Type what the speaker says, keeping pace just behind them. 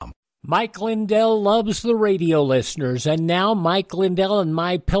Mike Lindell loves the radio listeners, and now Mike Lindell and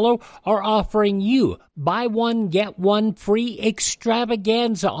MyPillow are offering you buy one, get one free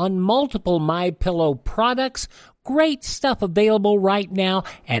extravaganza on multiple MyPillow products. Great stuff available right now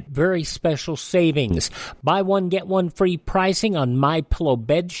at very special savings. Buy one, get one free pricing on MyPillow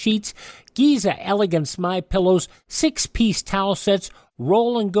bed sheets, Giza Elegance MyPillows, 6-piece towel sets,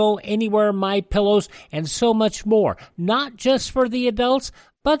 Roll and Go Anywhere MyPillows, and so much more. Not just for the adults,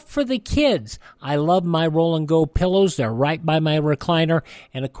 but for the kids. I love my Roll and Go pillows. They're right by my recliner.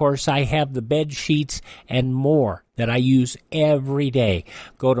 And of course, I have the bed sheets and more that I use every day.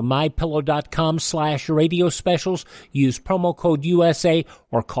 Go to mypillow.com/radio specials. Use promo code USA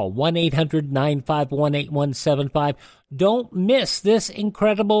or call 1-800-951-8175. Don't miss this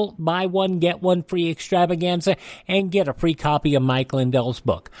incredible buy one, get one free extravaganza and get a free copy of Mike Lindell's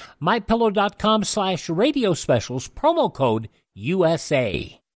book. mypillow.com/radio specials, promo code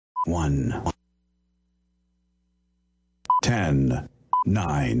USA. 1, 10,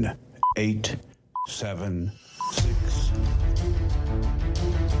 9, 8, 7, 6.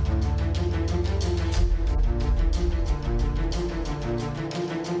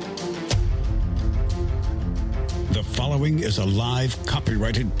 The following is a live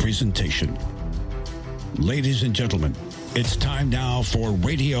copyrighted presentation. Ladies and gentlemen, it's time now for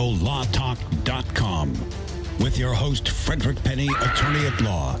RadioLawTalk.com with your host, Frederick Penny, attorney at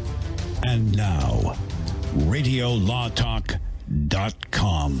law. And now,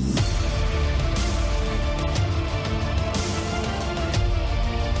 RadioLawTalk.com.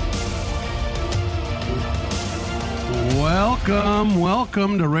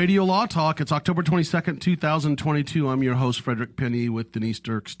 Welcome to Radio Law Talk. It's October 22nd, 2022. I'm your host, Frederick Penny, with Denise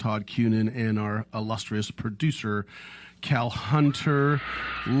Dirks, Todd Cunin, and our illustrious producer, Cal Hunter.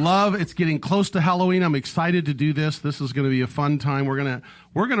 It's getting close to Halloween. I'm excited to do this. This is going to be a fun time. We're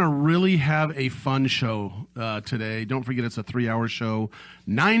gonna really have a fun show today. Don't forget, it's a 3-hour show,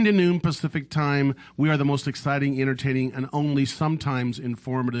 9 to noon Pacific time. We are the most exciting, entertaining, and only sometimes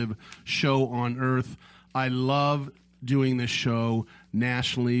informative show on earth. I love doing this show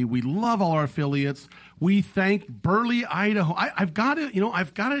nationally. We love all our affiliates. We thank Burley, Idaho. I've got it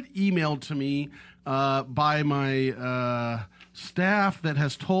emailed to me by my staff that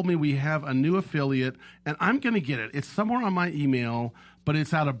has told me we have a new affiliate, and I'm going to get it. It's somewhere on my email, but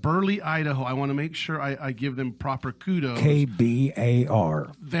it's out of Burley, Idaho. I want to make sure I give them proper kudos.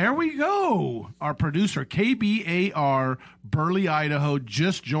 KBAR. There we go. Our producer, KBAR, Burley, Idaho,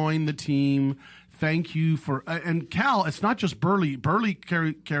 just joined the team. Thank you for and Cal. It's not just Burley. Burley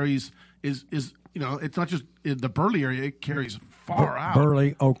carries is it's not just the Burley area. It carries far out.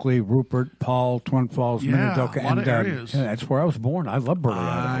 Burley, Oakley, Rupert, Paul, Twin Falls, Minidoka, a lot of areas. That's where I was born. I love Burley.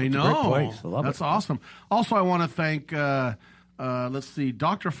 I know. It's a great place. I love That's it. awesome. Also, I want to thank let's see,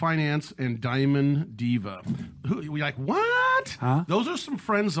 Dr. Finance and Diamond Diva. We like what? Huh? Those are some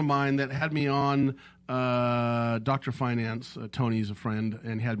friends of mine that had me on. Dr. Finance, Tony's a friend,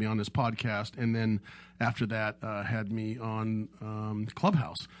 and had me on this podcast, and then after that had me on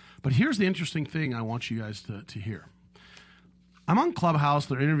Clubhouse. But here's the interesting thing I want you guys to hear. I'm on Clubhouse,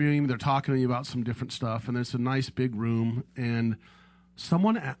 they're interviewing me, they're talking to me about some different stuff, and it's a nice big room, and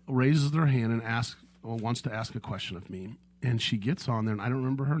someone raises their hand and wants to ask a question of me, and she gets on there, and I don't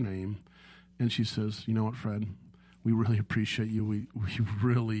remember her name, and she says, "You know what, Fred? We really appreciate you. We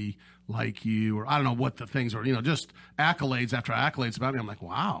really like you," or I don't know what the things are, just accolades after accolades about me. I'm like,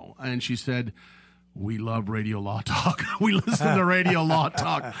 wow. And she said, "We love Radio Law Talk. We listen to Radio Law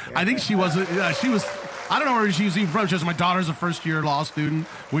Talk." I think she was, I don't know where she was even from. She was, "My daughter's a first-year law student.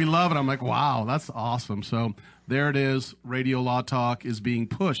 We love it." I'm like, wow, that's awesome. So there it is. Radio Law Talk is being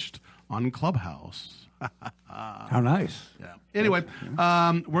pushed on Clubhouse. How nice. Yeah. Anyway,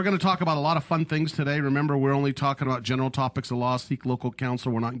 we're going to talk about a lot of fun things today. Remember, we're only talking about general topics of law. Seek local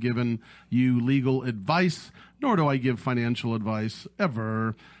counsel. We're not giving you legal advice, nor do I give financial advice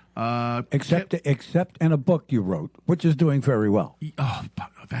ever. Except in a book you wrote, which is doing very well. Oh,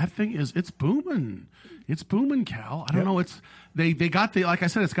 that thing it's booming. It's booming, Cal. I don't know. They got like I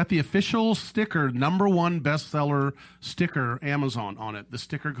said, it's got the official sticker, #1 bestseller sticker, Amazon on it. The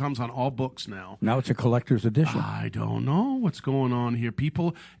sticker comes on all books now. Now it's a collector's edition. I don't know what's going on here,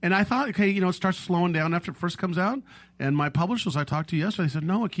 people. And I thought, okay, it starts slowing down after it first comes out. And my publishers I talked to yesterday said,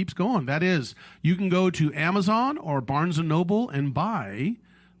 no, it keeps going. That is, you can go to Amazon or Barnes & Noble and buy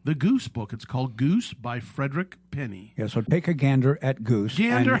the Goose book. It's called Goose by Frederick Penny. Yeah, so take a gander at Goose.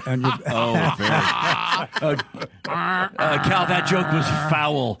 Gander? And Cal, that joke was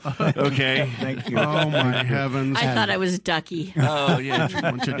foul. Okay. Thank you. Oh, my heavens. I thought I was Ducky. Oh, yeah.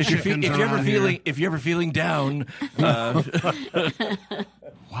 Bunch of If chickens you're around ever here. feeling down,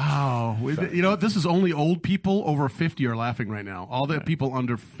 Wow. You know, this is only old people over 50 are laughing right now. All the people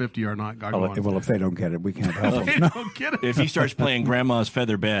under 50 are not gargling. Well, if they don't get it, we can't help They them. don't get it. If he starts playing Grandma's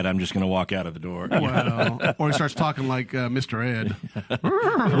Feather Bed, I'm just going to walk out of the door. Well, or he starts talking like Mr. Ed.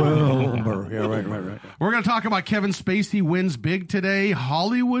 Yeah, right. We're going to talk about Kevin Spacey wins big today.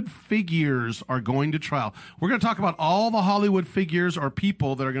 Hollywood figures are going to trial. We're going to talk about all the Hollywood figures or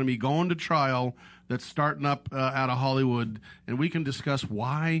people that are going to be going to trial that's starting up out of Hollywood. And we can discuss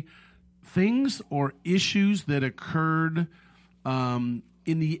why things or issues that occurred in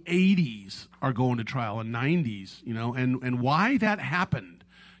the 80s are going to trial, in 90s, you know, and why that happened.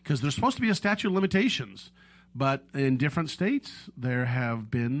 Because there's supposed to be a statute of limitations. But in different states, there have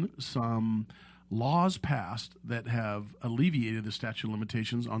been some laws passed that have alleviated the statute of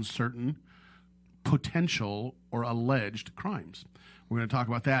limitations on certain potential or alleged crimes. We're going to talk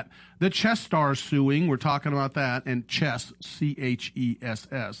about that. The chess stars suing, we're talking about that. And chess,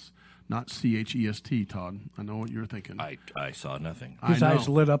 C-H-E-S-S, not C-H-E-S-T, Todd. I know what you're thinking. I saw nothing. His eyes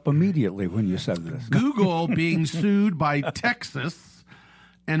lit up immediately when you said this. Google being sued by Texas.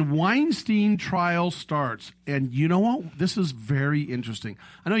 And Weinstein trial starts. And you know what? This is very interesting.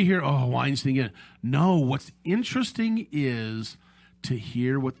 I know you hear, oh, Weinstein again. No, what's interesting is to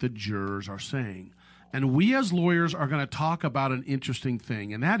hear what the jurors are saying. And we as lawyers are going to talk about an interesting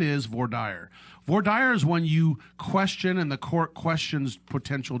thing, and that is voir dire. Voir dire is when you question and the court questions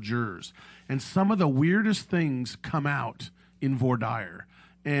potential jurors. And some of the weirdest things come out in voir dire.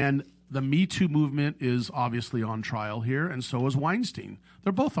 And the Me Too movement is obviously on trial here, and so is Weinstein.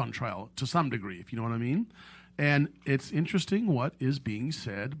 They're both on trial to some degree, if you know what I mean. And it's interesting what is being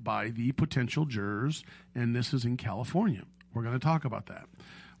said by the potential jurors, and this is in California. We're going to talk about that.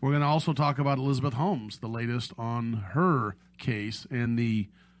 We're going to also talk about Elizabeth Holmes, the latest on her case, and the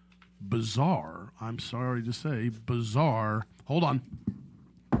bizarre, I'm sorry to say, bizarre, hold on,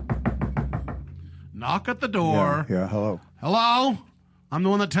 knock at the door. Yeah, hello. Hello? I'm the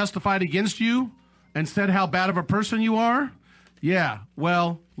one that testified against you and said how bad of a person you are? Yeah,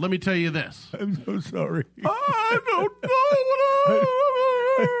 well, let me tell you this. I'm so sorry. I don't know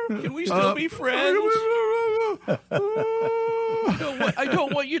what Can we still be friends? I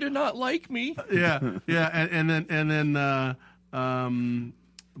don't want you to not like me. Yeah, and then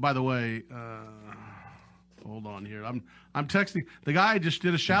by the way, hold on here. I'm texting the guy. Just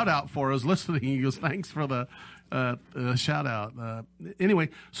did a shout out for us listening. He goes, "Thanks for the shout out." Anyway,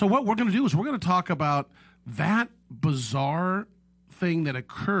 so what we're going to do is we're going to talk about that bizarre thing that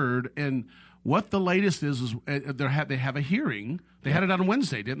occurred and what the latest is they have a hearing. They had it on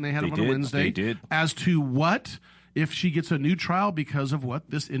Wednesday, didn't they? Had it on Wednesday. They did. As to what. If she gets a new trial because of what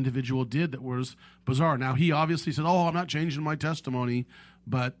this individual did that was bizarre. Now, he obviously said, oh, I'm not changing my testimony.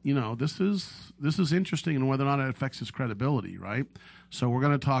 But, you know, this is interesting and whether or not it affects his credibility, right? So we're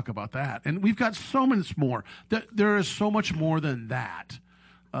going to talk about that. And we've got so much more. There is so much more than that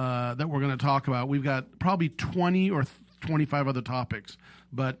that we're going to talk about. We've got probably 20 or 25 other topics,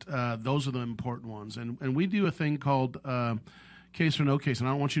 but those are the important ones. And we do a thing called Case or No Case, and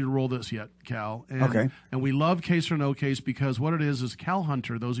I don't want you to roll this yet, Cal. Okay. And we love Case or No Case because what it is Cal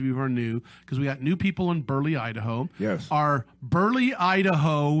Hunter, those of you who are new, because we got new people in Burley, Idaho. Yes. Our Burley,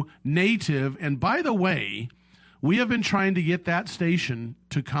 Idaho native, and by the way, we have been trying to get that station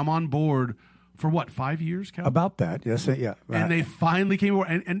to come on board for what, 5 years, Cal? About that, yes, yeah. Right. And they finally came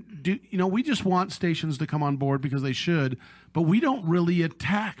aboard. And do, you know, we just want stations to come on board because they should, but we don't really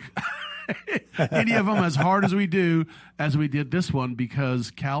attack any of them as hard as we did this one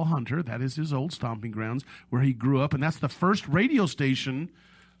because Cal Hunter, that is his old stomping grounds where he grew up, and that's the first radio station,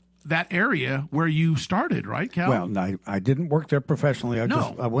 that area where you started, right, Cal? Well, I didn't work there professionally. I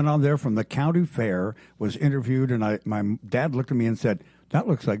went on there from the county fair, was interviewed, and my dad looked at me and said, that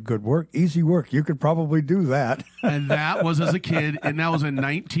looks like good work, easy work. You could probably do that. And that was as a kid, and that was in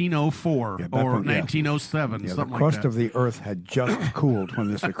 1904 or 1907, something like that. The crust of the earth had just cooled when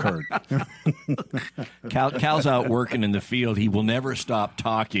this occurred. Cal's out working in the field. He will never stop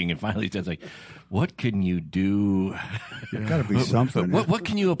talking, and finally he says, like, what can you do? There's got to be something. What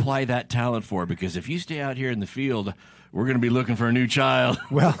can you apply that talent for? Because if you stay out here in the field, we're going to be looking for a new child.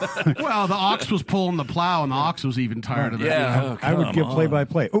 Well, the ox was pulling the plow, and the ox was even tired of it. Yeah, You know? I would give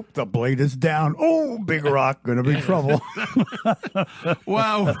play-by-play. Oh, the blade is down. Oh, big rock, going to be trouble.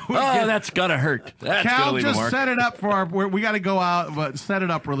 Well, that's going to hurt. That's Cal, gonna leave a just mark. set it up for we got to go out, but set it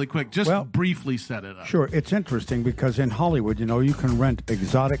up really quick. Just briefly set it up. Sure, it's interesting because in Hollywood, you can rent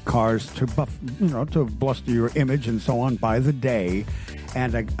exotic cars to to bluster your image and so on by the day.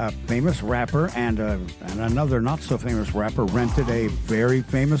 And a famous rapper and another not so famous rapper rented a very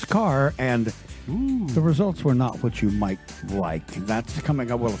famous car, and The results were not what you might like. That's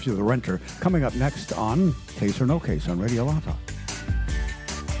coming up, well, if you're the renter, coming up next on Case or No Case on Radio Law Talk.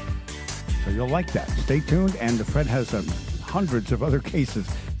 So you'll like that. Stay tuned, and Fred has hundreds of other cases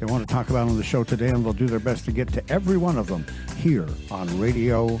they want to talk about on the show today, and they'll do their best to get to every one of them here on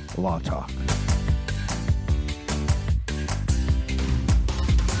Radio Law Talk.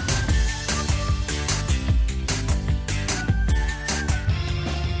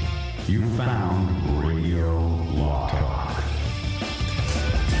 You found Radio Law Talk.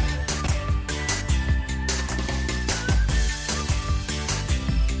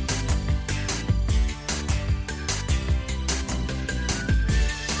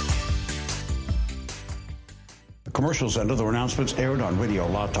 Commercials and other announcements aired on Radio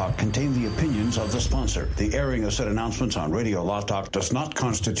Law Talk contain the opinions of the sponsor. The airing of said announcements on Radio Law Talk does not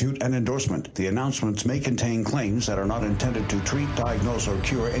constitute an endorsement. The announcements may contain claims that are not intended to treat, diagnose, or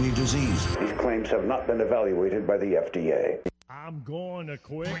cure any disease. These claims have not been evaluated by the FDA. I'm going to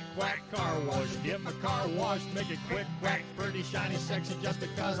Quick Quack Car Wash. Get my car washed, make it quick, quack, pretty, shiny, sexy, just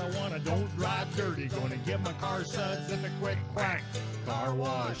because I want to. Don't drive dirty. Going to get my car suds in the Quick Quack Car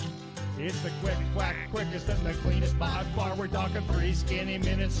Wash. It's the Quick Quack, quickest and the cleanest by far. We're talking 3 skinny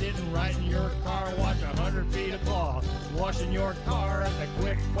minutes sitting right in your car wash. 100 feet of cloth, washing your car at the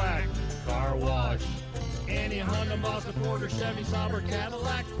Quick Quack Car Wash. Any Honda, Mazda, Ford, or Chevy, Sauber,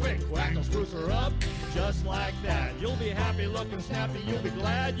 Cadillac, Quick Quack will spruce her up just like that. You'll be happy looking snappy. You'll be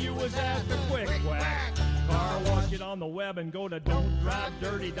glad you was at the Quick Quack Car Wash. Get on the web and go to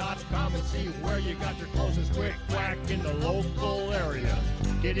don'tdrivedirty.com and see where you got your closest Quick Quack in the local area.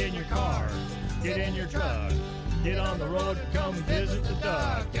 Get in your car, get in your truck, get on the road and come visit the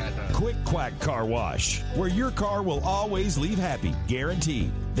duck at the Quick Quack Car Wash, where your car will always leave happy,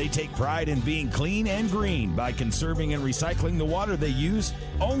 guaranteed. They take pride in being clean and green by conserving and recycling the water they use,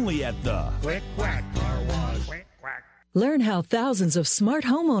 only at the Quick Quack Car Wash. Quick Quack. Learn how thousands of smart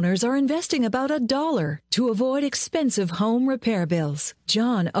homeowners are investing about $1 to avoid expensive home repair bills.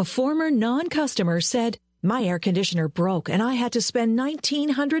 John, a former non-customer, said, "My air conditioner broke and I had to spend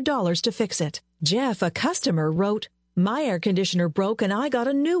 $1,900 to fix it." Jeff, a customer, wrote, "My air conditioner broke and I got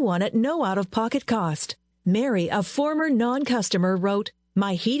a new one at no out-of-pocket cost." Mary, a former non-customer, wrote,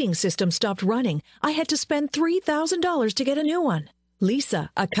 "My heating system stopped running. I had to spend $3,000 to get a new one." Lisa,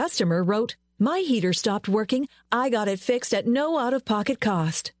 a customer, wrote, "My heater stopped working. I got it fixed at no out-of-pocket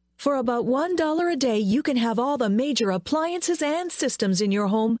cost." For about $1 a day, you can have all the major appliances and systems in your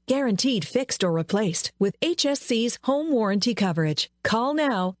home guaranteed fixed or replaced with HSC's home warranty coverage. Call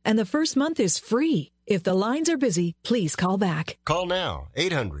now, and the first month is free. If the lines are busy, please call back. Call now,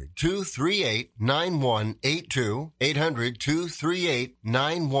 800-238-9182,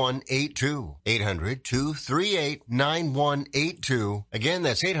 800-238-9182, 800-238-9182. Again,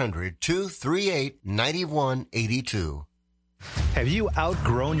 that's 800-238-9182. Have you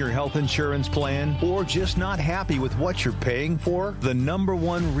outgrown your health insurance plan or just not happy with what you're paying for? The number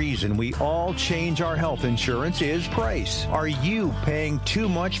one reason we all change our health insurance is price. Are you paying too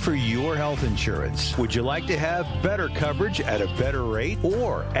much for your health insurance? Would you like to have better coverage at a better rate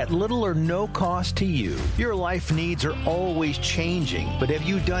or at little or no cost to you? Your life needs are always changing, but have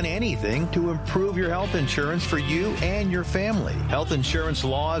you done anything to improve your health insurance for you and your family? Health insurance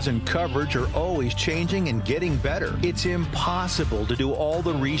laws and coverage are always changing and getting better. It's impossible to do all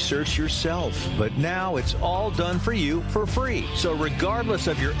the research yourself, but now it's all done for you for free. So regardless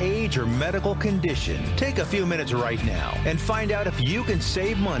of your age or medical condition, take a few minutes right now and find out if you can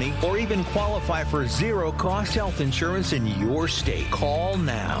save money or even qualify for zero-cost health insurance in your state. Call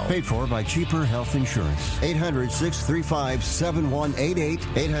now. Paid for by Cheaper Health Insurance. 800-635-7188.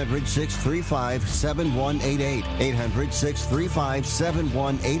 800-635-7188.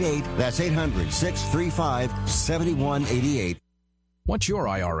 800-635-7188. That's 800-635-7188. What's your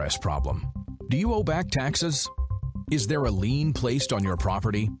IRS problem? Do you owe back taxes? Is there a lien placed on your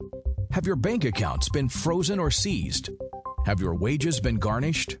property? Have your bank accounts been frozen or seized? Have your wages been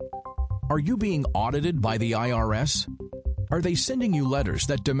garnished? Are you being audited by the IRS? Are they sending you letters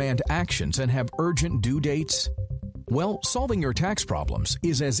that demand actions and have urgent due dates? Well, solving your tax problems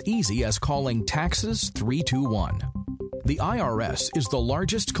is as easy as calling Taxes 321. The IRS is the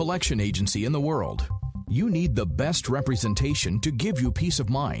largest collection agency in the world. You need the best representation to give you peace of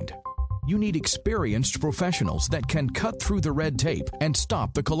mind. You need experienced professionals that can cut through the red tape and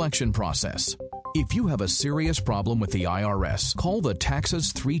stop the collection process. If you have a serious problem with the IRS, call the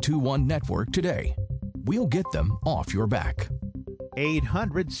Taxes 321 network today. We'll get them off your back.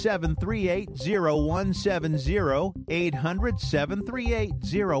 800-738-0170.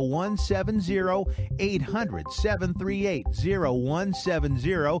 800-738-0170.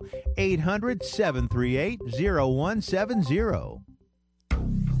 800-738-0170. 800-738-0170.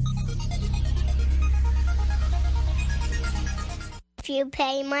 If you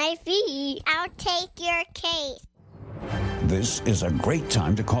pay my fee, I'll take your case. This is a great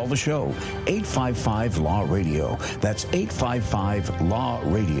time to call the show. 855-LAW-RADIO. That's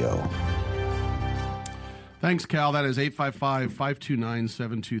 855-LAW-RADIO. Thanks, Cal. That is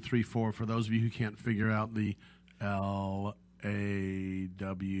 855-529-7234 for those of you who can't figure out the LAW,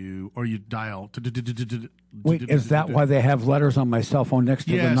 or you dial. Wait, is that why they have letters on my cell phone next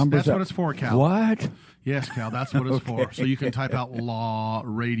to the numbers? Yes, that's what it's for, Cal. What? Yes, Cal, that's what it's for. So you can type out Law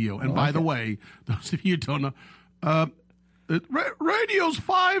Radio. And by the way, those of you who don't know, radio's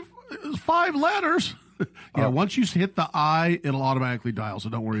five letters. Once you hit the I, it'll automatically dial, so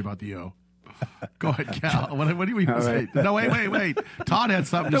don't worry about the O. Go ahead, Cal. What do we say? No, wait. Todd had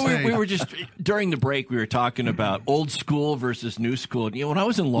something to say. We were just, during the break, we were talking about old school versus new school. And, when I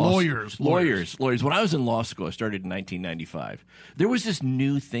was in lawyers. When I was in law school, I started in 1995. There was this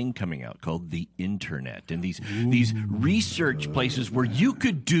new thing coming out called the internet, and these research places where you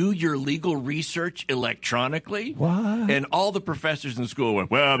could do your legal research electronically. What? And all the professors in school went,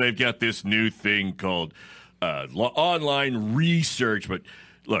 well, they've got this new thing called online research, but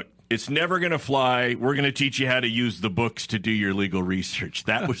look. It's never going to fly. We're going to teach you how to use the books to do your legal research.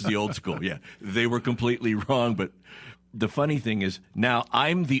 That was the old school. Yeah, they were completely wrong. But the funny thing is, now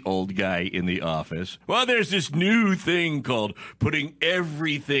I'm the old guy in the office. Well, there's this new thing called putting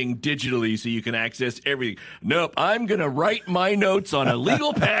everything digitally so you can access everything. Nope, I'm going to write my notes on a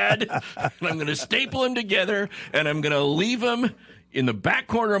legal pad, and I'm going to staple them together, and I'm going to leave them in the back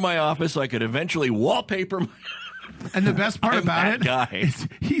corner of my office so I could eventually wallpaper my... And the best part about it is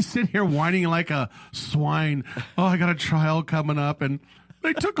he's sitting here whining like a swine. Oh, I got a trial coming up, and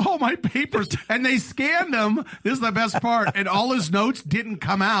they took all my papers and they scanned them. This is the best part. And all his notes didn't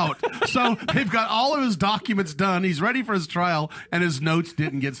come out. So they've got all of his documents done. He's ready for his trial, and his notes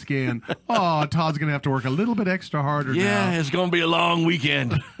didn't get scanned. Oh, Todd's going to have to work a little bit extra harder now. Yeah, it's going to be a long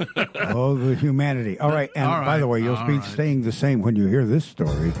weekend. Oh, the humanity. All right. And by the way, you'll be staying the same when you hear this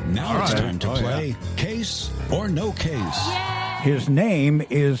story. Now it's time to play Case or No Case. His name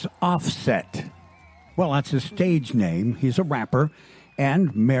is Offset. Well, that's his stage name. He's a rapper.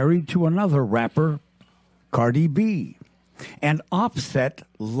 And married to another rapper, Cardi B. And Offset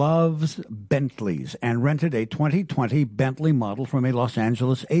loves Bentleys and rented a 2020 Bentley model from a Los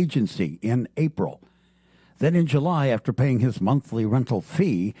Angeles agency in April. Then in July, after paying his monthly rental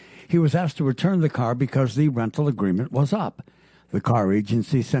fee, he was asked to return the car because the rental agreement was up. The car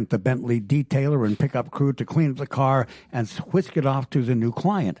agency sent the Bentley detailer and pickup crew to clean up the car and whisk it off to the new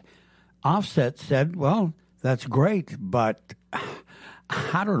client. Offset said, well, that's great, but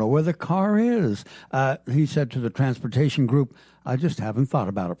I don't know where the car is. He said to the transportation group, I just haven't thought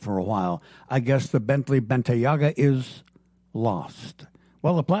about it for a while. I guess the Bentley Bentayaga is lost.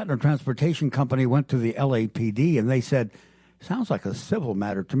 Well, the Platinum Transportation Company went to the LAPD, and they said, sounds like a civil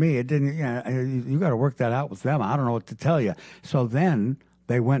matter to me. It didn't. You got to work that out with them. I don't know what to tell you. So then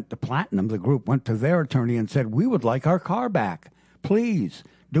they went to Platinum. The group went to their attorney and said, we would like our car back. Please.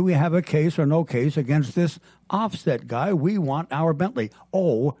 Do we have a case or no case against this Offset guy? We want our Bentley.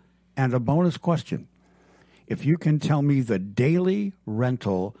 Oh, and a bonus question. If you can tell me the daily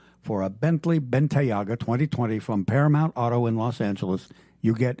rental for a Bentley Bentayaga 2020 from Paramount Auto in Los Angeles,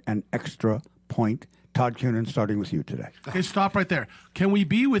 you get an extra point. Todd Cunin, starting with you today. Okay, stop right there. Can we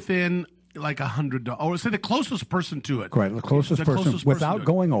be within like $100? Or say the closest person to it. Correct, the closest person without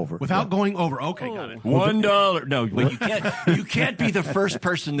going over. Without going over. Okay, got it. $1. No, but you can't be the first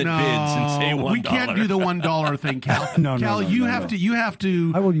person that bids and say $1. We can't do the $1 thing, Cal. No, you have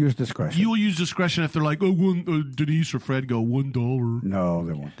to. I will use discretion. You will use discretion if they're like, Denise or Fred go $1. No,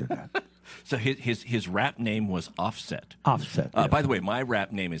 they won't do that. So his rap name was Offset. Offset. Yes. By the way, my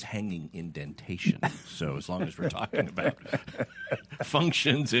rap name is Hanging Indentation. So as long as we're talking about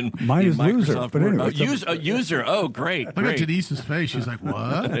functions in mine is Microsoft Loser, Word. Anyway, User. Oh, great. Look at Denise's face. She's like,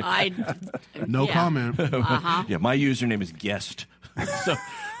 what? No comment. Uh-huh. Yeah, my username is Guest. So.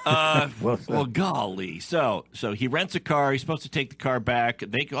 Well, golly. So he rents a car. He's supposed to take the car back.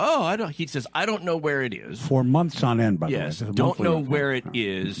 They go, He says, I don't know where it is. For months on end, by the way. Yes, don't know where it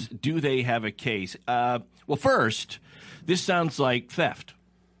is. Do they have a case? Well, first, this sounds like theft.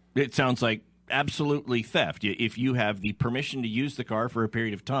 It sounds like absolutely theft. If you have the permission to use the car for a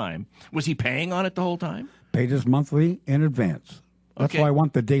period of time. Was he paying on it the whole time? Paid his monthly in advance. That's why I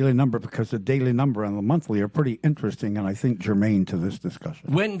want the daily number, because the daily number and the monthly are pretty interesting and I think germane to this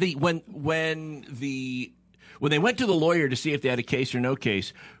discussion. When they went to the lawyer to see if they had a case or no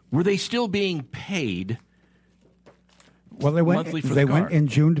case, were they still being paid? Well, they went in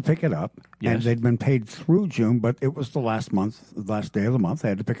June to pick it up, Yes. and they'd been paid through June, but it was the last day of the month. They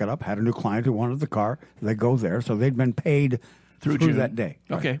had to pick it up, had a new client who wanted the car. They go there, so they'd been paid through June. that day.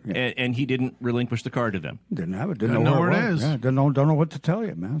 Okay, Right, yeah. and he didn't relinquish the car to them? Didn't have it. Didn't know where it is. Yeah, don't know what to tell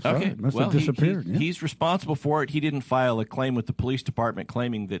you, man. Sorry. Okay, It must well, have disappeared. He's responsible for it. He didn't file a claim with the police department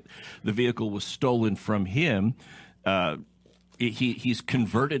claiming that the vehicle was stolen from him. He's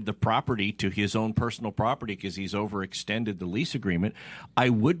converted the property to his own personal property because he's overextended the lease agreement. I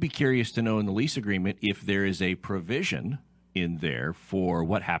would be curious to know in the lease agreement if there is a provision in there for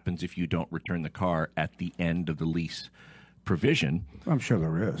what happens if you don't return the car at the end of the lease provision. I'm sure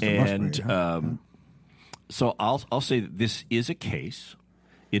there is. There must be, so I'll say that this is a case.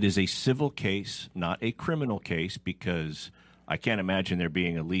 It is a civil case, not a criminal case, because I can't imagine there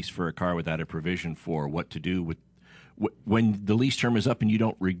being a lease for a car without a provision for what to do with when the lease term is up and you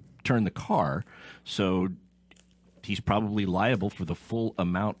don't return the car. So he's probably liable for the full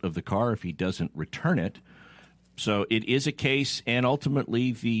amount of the car if he doesn't return it. So it is a case, and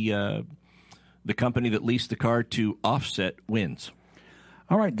ultimately the company that leased the car to Offset wins.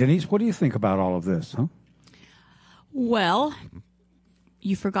 All right, Denise, what do you think about all of this? Huh? Well,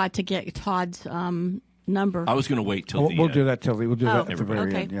 you forgot to get Todd's number. I was going to wait till we'll do that till we'll do that at the very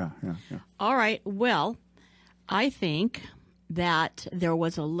okay. end. Yeah. All right. Well, I think that there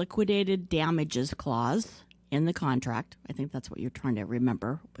was a liquidated damages clause in the contract. I think that's what you're trying to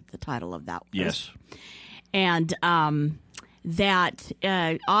remember what the title of that was. Yes. And that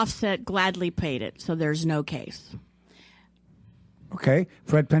Offset gladly paid it, so there's no case. Okay.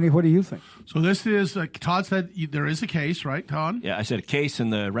 Fred Penny, what do you think? So this is, Todd said there is a case, right, Todd? Yeah, I said a case,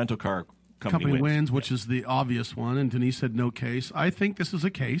 and the rental car company wins, which is the obvious one, and Denise said no case. I think this is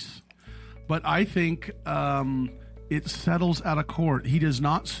a case, but I think it settles out of court. He does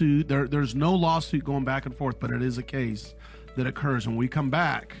not sue. There's no lawsuit going back and forth, but it is a case that occurs. When we come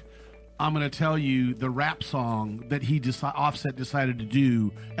back, I'm going to tell you the rap song that Offset decided to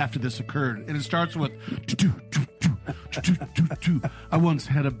do after this occurred, and it starts with I once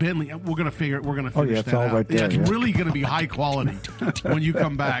had a Bentley. We're going to finish it's that all out. right there, It's really going to be high quality when you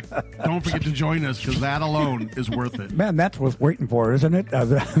come back. Don't forget to join us, because that alone is worth it. Man, that's worth waiting for, isn't it?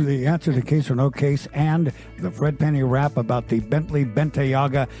 The answer to case or no case, and the Fred Penny rap about the Bentley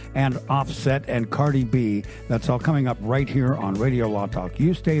Bentayaga and Offset and Cardi B. That's all coming up right here on Radio Law Talk.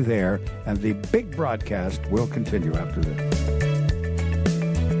 You stay there, and the big broadcast will continue after this.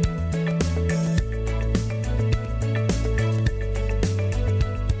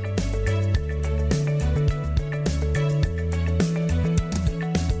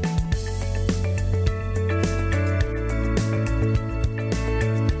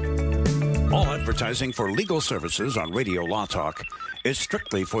 Advertising for legal services on Radio Law Talk is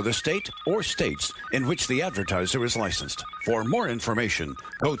strictly for the state or states in which the advertiser is licensed. For more information,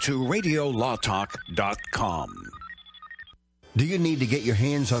 go to radiolawtalk.com. Do you need to get your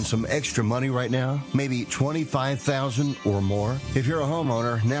hands on some extra money right now? Maybe $25,000 or more? If you're a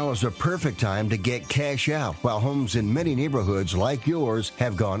homeowner, now is the perfect time to get cash out while homes in many neighborhoods like yours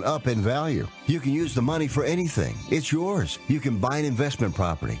have gone up in value. You can use the money for anything. It's yours. You can buy an investment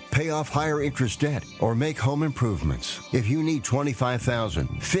property, pay off higher interest debt, or make home improvements. If you need $25,000,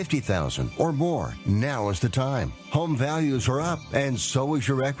 $50,000, or more, now is the time. Home values are up, and so is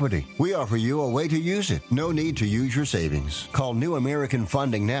your equity. We offer you a way to use it. No need to use your savings. Call New American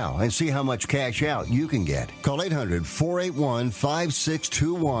Funding now and see how much cash out you can get. Call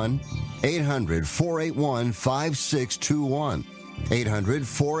 800-481-5621. 800-481-5621.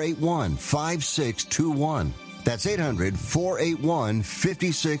 800-481-5621. That's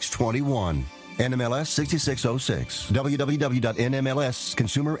 800-481-5621. NMLS 6606.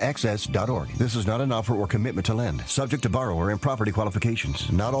 www.nmlsconsumeraccess.org. This is not an offer or commitment to lend. Subject to borrower and property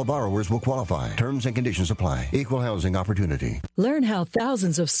qualifications. Not all borrowers will qualify. Terms and conditions apply. Equal housing opportunity. Learn how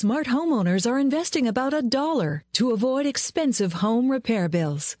thousands of smart homeowners are investing about $1 to avoid expensive home repair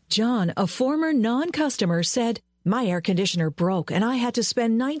bills. John, a former non-customer, said, "My air conditioner broke and I had to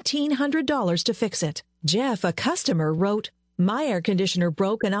spend $1,900 to fix it." Jeff, a customer, wrote, "My air conditioner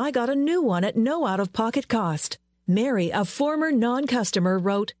broke and I got a new one at no out-of-pocket cost." Mary, a former non-customer,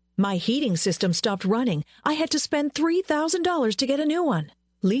 wrote, "My heating system stopped running. I had to spend $3,000 to get a new one."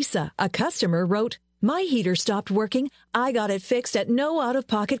 Lisa, a customer, wrote, "My heater stopped working. I got it fixed at no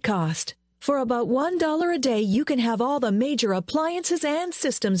out-of-pocket cost." For about $1 a day, you can have all the major appliances and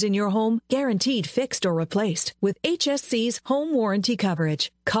systems in your home guaranteed fixed or replaced with HSC's home warranty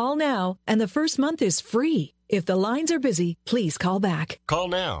coverage. Call now, and the first month is free. If the lines are busy, please call back. Call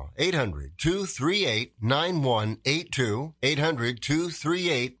now, 800-238-9182,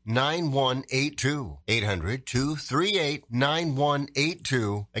 800-238-9182,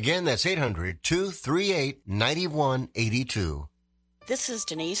 800-238-9182. Again, that's 800-238-9182. This is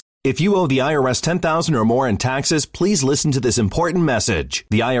Denise. If you owe the IRS $10,000 or more in taxes, please listen to this important message.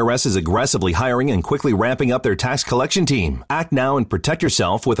 The IRS is aggressively hiring and quickly ramping up their tax collection team. Act now and protect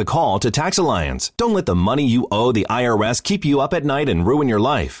yourself with a call to Tax Alliance. Don't let the money you owe the IRS keep you up at night and ruin your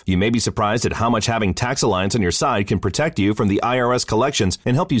life. You may be surprised at how much having Tax Alliance on your side can protect you from the IRS collections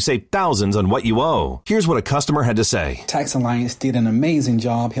and help you save thousands on what you owe. Here's what a customer had to say. Tax Alliance did an amazing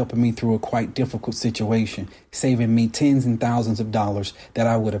job helping me through a quite difficult situation, saving me tens and thousands of dollars that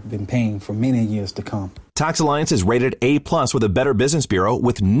I would have been paying for many years to come. Tax Alliance is rated A+ with a Better Business Bureau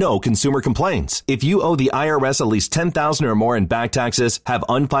with no consumer complaints. If you owe the IRS at least $10,000 or more in back taxes, have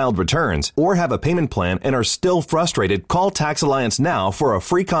unfiled returns, or have a payment plan and are still frustrated, call Tax Alliance now for a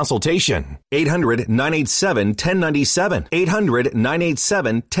free consultation. 800-987-1097.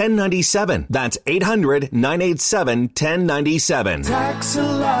 800-987-1097. That's 800-987-1097. Tax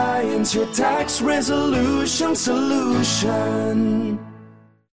Alliance, your tax resolution solution.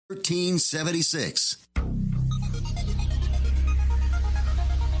 1376.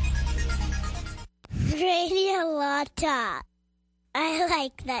 Radio Law Talk. I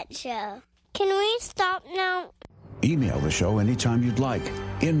like that show. Can we stop now? Email the show anytime you'd like.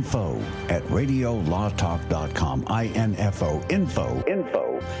 info@radiolawtalk.com. info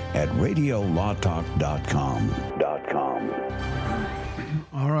 @radiolawtalk.com.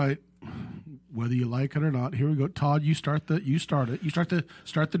 All right. Whether you like it or not, here we go. Todd, you start it. You start the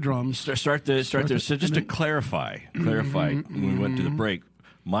drums. Start the. So just to clarify, when we went to the break,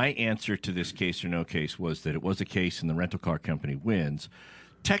 my answer to this case or no case was that it was a case and the rental car company wins.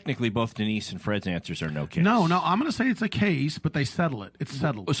 Technically, both Denise and Fred's answers are no case. No, I'm going to say it's a case, but they settle it. It's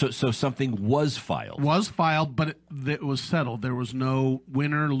settled. So something was filed. Was filed, but it was settled. There was no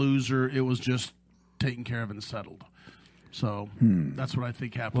winner, loser. It was just taken care of and settled. So that's what I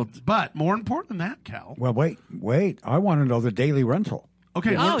think happened. Well, but more important than that, Cal. Well, wait. I want to know the daily rental.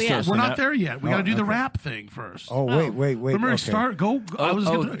 Okay, we're not there yet. We got to do the rap thing first. Oh, wait. Remember, start. Go. That's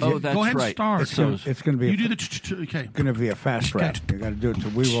go ahead and start. It's going to be. You do the. Okay. Going to be a fast rap. You got to do it to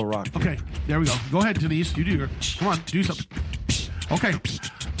We Will Rock. Okay, there we go. Go ahead, Denise. You do your. Come on, do something. Okay.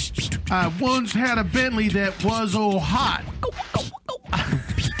 I once had a Bentley that was hot.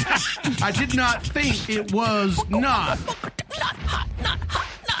 I did not think it was not.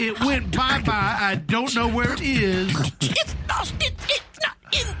 It went bye-bye. I don't know where it is. It's lost. It's not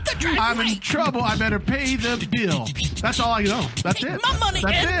in the driveway. I'm in trouble. I better pay the bill. That's all I know. That's it. My money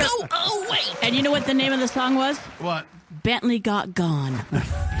That's can it. go away. And you know what the name of the song was? What? Bentley Got Gone.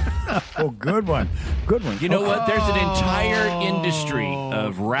 Oh, good one. Good one. You know what? There's an entire industry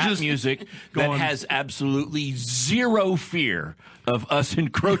of rap music that has absolutely zero fear of us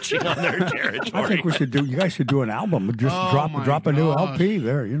encroaching on their territory. I think you guys should do an album. Just drop a new LP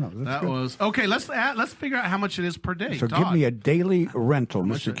there. That was okay. Let's figure out how much it is per day. So Todd. give me a daily rental,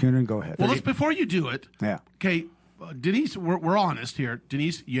 Mr. Cunin. Go ahead. Well, before you do it. Yeah. Okay, Denise, we're honest here.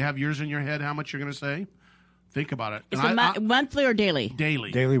 Denise, you have yours in your head. How much you're going to say? Think about it. Is it monthly or daily?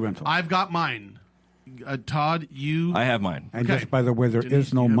 Daily. Daily rental. I've got mine. Todd, you. I have mine. And just by the way, there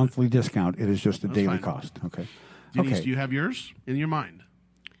is no monthly discount. It is just a daily cost. Okay. Denise, do you have yours in your mind?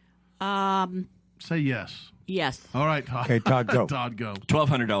 Say yes. Yes. All right, Todd. Okay, Todd, go. Todd, go.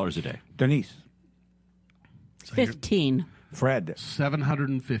 $1,200 a day. Denise. 15. Fred.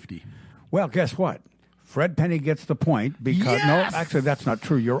 750. Well, guess what? Fred Penny gets the point because no, actually that's not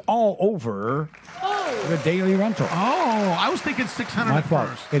true. You're all over the daily rental. Oh, I was thinking $600 My at fault.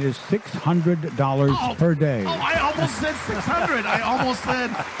 first. It is $600 per day. Oh, I almost said 600. I was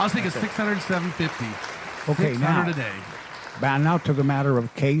thinking 600, 750. Okay, 600 now a day. Now to the matter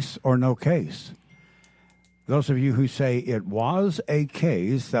of case or no case. Those of you who say it was a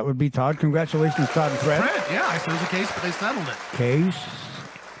case, that would be Todd. Congratulations, Todd and Fred. Yeah, I said it was a case, but they settled it. Case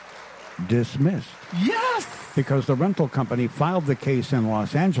dismissed. Yes! Because the rental company filed the case in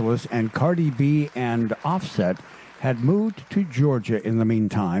Los Angeles, and Cardi B and Offset had moved to Georgia in the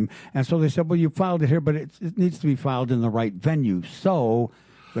meantime. And so they said, well, you filed it here, but it needs to be filed in the right venue. So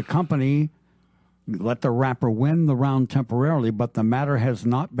the company let the rapper win the round temporarily, but the matter has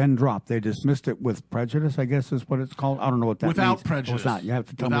not been dropped. They dismissed it with prejudice, I guess is what it's called. I don't know what that means. Without prejudice. It's not. You have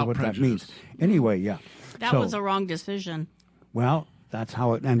to tell Without me what prejudice. that means. Anyway, yeah. That was a wrong decision. Well, That's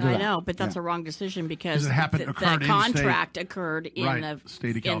how it ended up. I know, but that's a wrong decision because it happened- occurred the in contract occurred in Right, the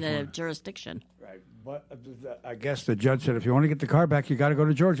state of in the California. jurisdiction. Right. But I guess the judge said, if you want to get the car back, you got to go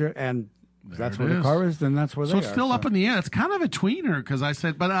to Georgia, and if that's There where it the is. car is, then that's where So they it's are. still up in the air. It's kind of a tweener because I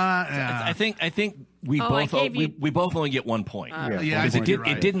said, but yeah. I think we Oh, I both gave you- we both only get 1 point. Yeah, I because think it, you're did,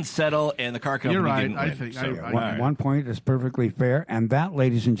 right. it didn't settle, and the car company You're right. didn't I win. think- So, I- One, 1 point is perfectly fair, and that,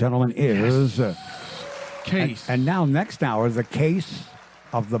 ladies and gentlemen, is case. And now, next hour, the case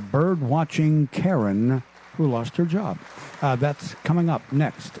of the bird-watching Karen who lost her job. That's coming up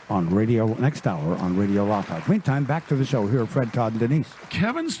next hour on Radio Law Talk. Meantime, back to the show. Here are Fred, Todd, and Denise.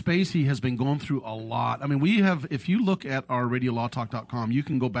 Kevin Spacey has been going through a lot. I mean, we have, if you look at our radiolawtalk.com, you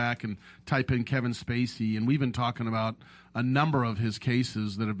can go back and type in Kevin Spacey, and we've been talking about a number of his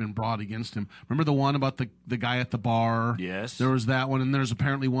cases that have been brought against him. Remember the one about the guy at the bar? Yes. There was that one, and there's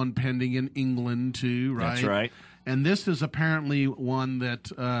apparently one pending in England, too, right? That's right. And this is apparently one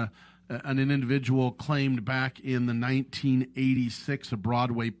that an individual claimed back in the 1986, a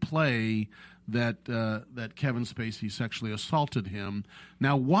Broadway play, that Kevin Spacey sexually assaulted him.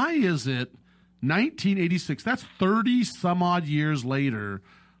 Now, why is it 1986? That's 30 some odd years later.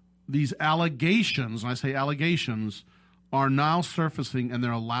 These allegations, and I say allegations, are now surfacing, and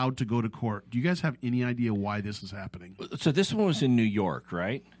they're allowed to go to court. Do you guys have any idea why this is happening? So this one was in New York,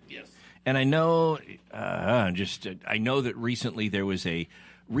 right? Yes. And I know, I know that recently there was a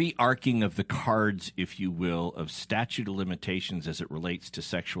re-arcing of the cards, if you will, of statute of limitations as it relates to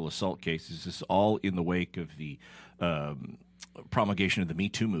sexual assault cases. This is all in the wake of the promulgation of the Me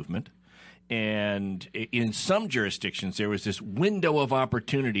Too movement. And in some jurisdictions, there was this window of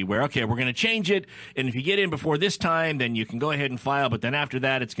opportunity where, okay, we're going to change it, and if you get in before this time, then you can go ahead and file, but then after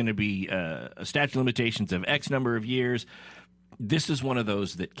that, it's going to be a statute of limitations of X number of years. This is one of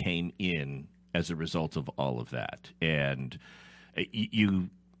those that came in as a result of all of that. And you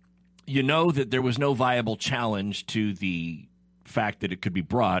know that there was no viable challenge to the fact that it could be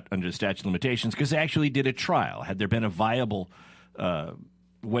brought under the statute of limitations because they actually did a trial. Had there been a viable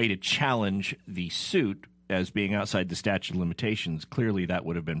way to challenge the suit as being outside the statute of limitations, clearly that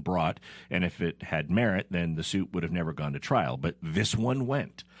would have been brought. And if it had merit, then the suit would have never gone to trial. But this one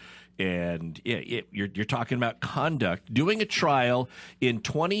went. And you're talking about conduct, doing a trial in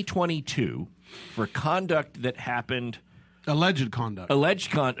 2022 for conduct that happened. Alleged conduct.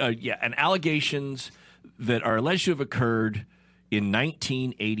 And allegations that are alleged to have occurred in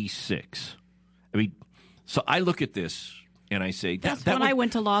 1986. I mean, so I look at this and I say, That's when I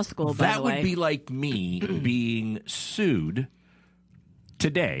went to law school, by the way. That would be like me being sued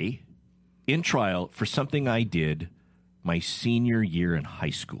today in trial for something I did my senior year in high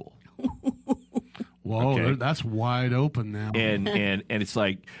school. Whoa, Okay. that's wide open now. And it's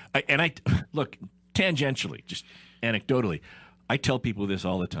like, I look, tangentially, just anecdotally, I tell people this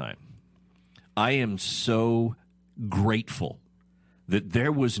all the time. I am so grateful that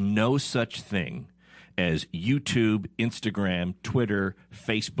there was no such thing as YouTube, Instagram, Twitter,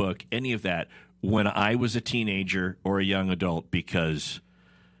 Facebook, any of that when I was a teenager or a young adult, because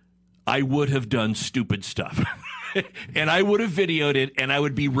I would have done stupid stuff. And I would have videoed it, and I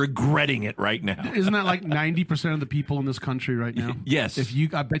would be regretting it right now. Isn't that like 90% of the people in this country right now? Yes.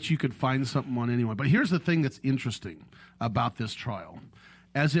 I bet you could find something on anyone. But here's the thing that's interesting about this trial.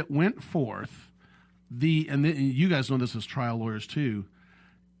 As it went forth, and you guys know this as trial lawyers too,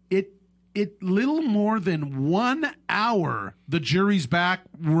 it little more than 1 hour, the jury's back,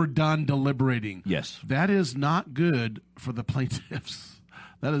 were done deliberating. Yes. That is not good for the plaintiffs.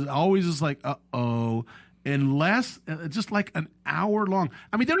 That is always just like, uh-oh. Unless, just like an hour long.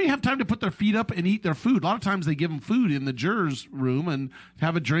 I mean, they don't even have time to put their feet up and eat their food. A lot of times they give them food in the jurors' room and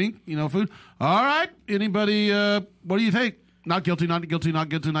have a drink, food. All right, anybody, what do you think? Not guilty, not guilty, not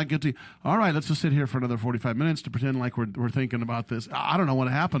guilty, not guilty. All right, let's just sit here for another 45 minutes to pretend like we're thinking about this. I don't know what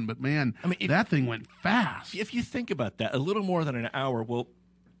happened, but man, that thing went fast. If you think about that, a little more than an hour, well,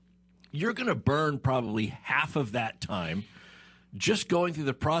 you're going to burn probably half of that time just going through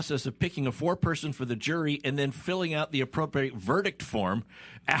the process of picking a foreperson for the jury and then filling out the appropriate verdict form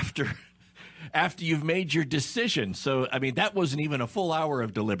after you've made your decision. So, I mean, that wasn't even a full hour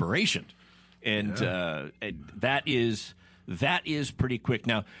of deliberation. And that is pretty quick.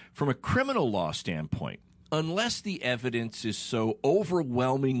 Now, from a criminal law standpoint, unless the evidence is so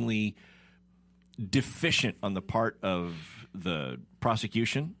overwhelmingly deficient on the part of the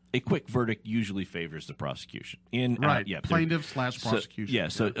prosecution, a quick verdict usually favors the prosecution. Plaintiff/prosecution.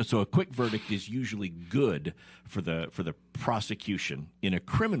 So a quick verdict is usually good for the prosecution in a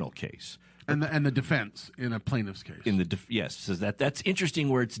criminal case. And the defense in a plaintiff's case. So that's interesting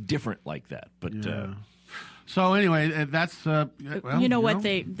where it's different like that. But So anyway, that's well,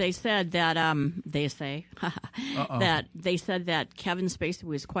 they said that that they said that Kevin Spacey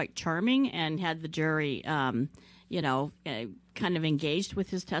was quite charming and had the jury kind of engaged with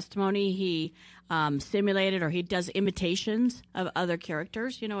his testimony. He simulated, or he does imitations of other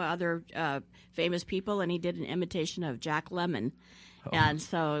characters, other famous people, and he did an imitation of Jack Lemmon. And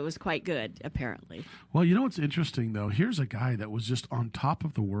so it was quite good, apparently. Well, what's interesting, though? Here's a guy that was just on top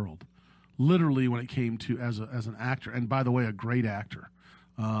of the world, literally, when it came to as an actor. And by the way, a great actor.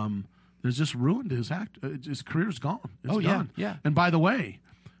 There's just ruined his career's gone. It's gone. Yeah. And by the way,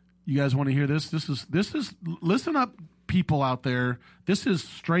 you guys want to hear this? This is listen up, people out there. This is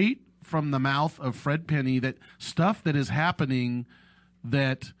straight from the mouth of Fred Penny. That stuff that is happening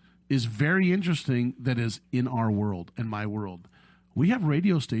that is very interesting, that is in our world and my world. We have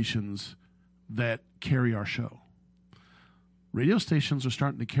radio stations that carry our show. Radio stations are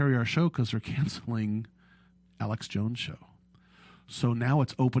starting to carry our show because they're canceling Alex Jones' show. So now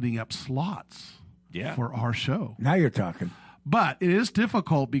it's opening up slots for our show. Now you're talking. But it is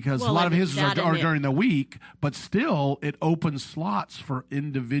difficult because a lot of his are during the week, but still it opens slots for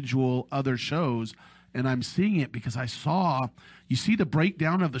individual other shows. And I'm seeing it because you see the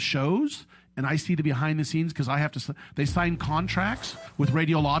breakdown of the shows, and I see the behind the scenes because they sign contracts with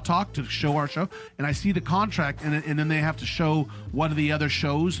Radio Law Talk to show our show, and I see the contract, and then they have to show one of the other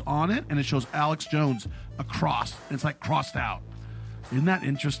shows on it, and it shows Alex Jones across. And it's like crossed out. Isn't that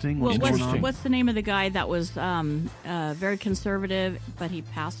interesting? Well, what's the name of the guy that was very conservative, but he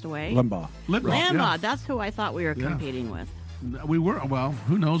passed away? Limbaugh. Yeah. That's who I thought we were competing with. We were. Well,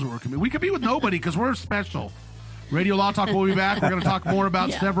 who knows what we're competing. We could be with nobody because we're special. Radio Law Talk will be back. We're going to talk more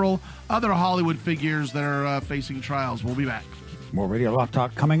about several other Hollywood figures that are facing trials. We'll be back. More Radio Law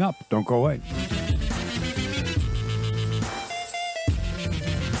Talk coming up. Don't go away.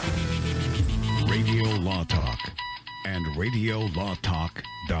 Radio Law Talk and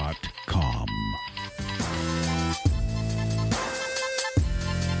RadioLawTalk.com.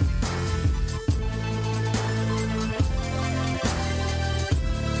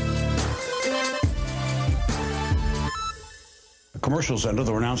 Commercials and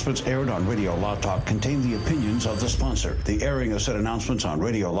other announcements aired on Radio Law Talk contain the opinions of the sponsor. The airing of said announcements on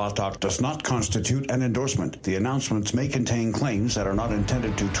Radio Law Talk does not constitute an endorsement. The announcements may contain claims that are not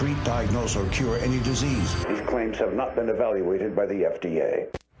intended to treat, diagnose, or cure any disease. These claims have not been evaluated by the FDA.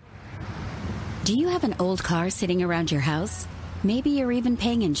 Do you have an old car sitting around your house? Maybe you're even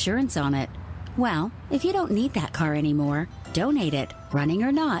paying insurance on it. Well, if you don't need that car anymore, donate it, running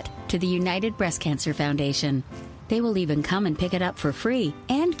or not, to the United Breast Cancer Foundation. They will even come and pick it up for free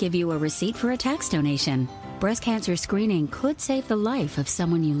and give you a receipt for a tax donation. Breast cancer screening could save the life of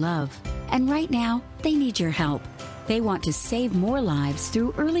someone you love. And right now, they need your help. They want to save more lives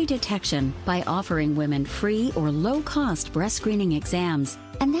through early detection by offering women free or low-cost breast screening exams.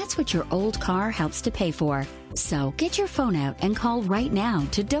 And that's what your old car helps to pay for. So get your phone out and call right now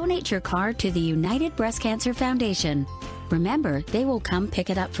to donate your car to the United Breast Cancer Foundation. Remember, they will come pick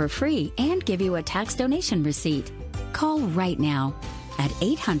it up for free and give you a tax donation receipt. Call right now at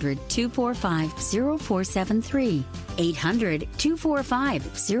 800-245-0473.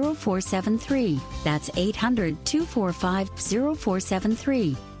 800-245-0473. That's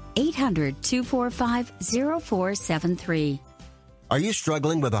 800-245-0473. 800-245-0473. Are you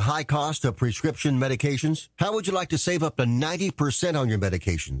struggling with a high cost of prescription medications? How would you like to save up to 90% on your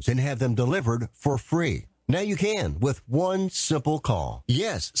medications and have them delivered for free? Now you can with one simple call.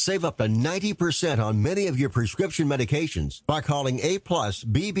 Yes, save up to 90% on many of your prescription medications by calling A-plus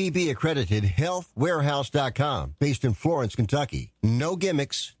BBB accredited healthwarehouse.com, based in Florence, Kentucky. No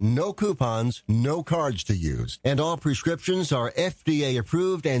gimmicks, no coupons, no cards to use. And all prescriptions are FDA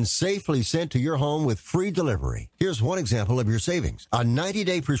approved and safely sent to your home with free delivery. Here's one example of your savings. A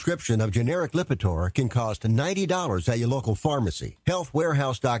 90-day prescription of generic Lipitor can cost $90 at your local pharmacy.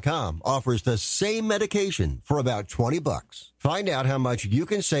 Healthwarehouse.com offers the same medication for about $20. Find out how much you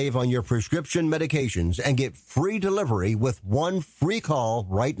can save on your prescription medications and get free delivery with one free call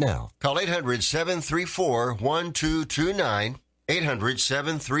right now. Call 800-734-1229.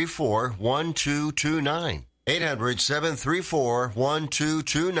 800-734-1229.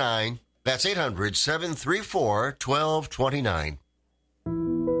 800-734-1229. That's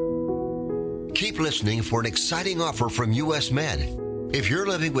 800-734-1229. Keep listening for an exciting offer from U.S. Med. If you're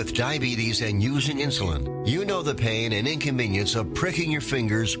living with diabetes and using insulin, you know the pain and inconvenience of pricking your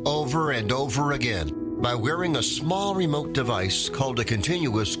fingers over and over again. By wearing a small remote device called a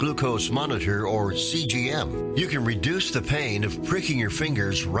continuous glucose monitor, or CGM, you can reduce the pain of pricking your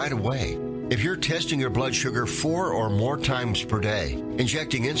fingers right away. If you're testing your blood sugar 4 or more times per day,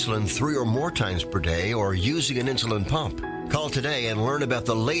 injecting insulin 3 or more times per day, or using an insulin pump, call today and learn about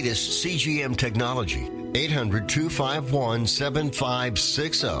the latest CGM technology.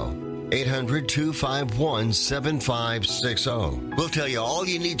 800-251-7560. 800-251-7560. We'll tell you all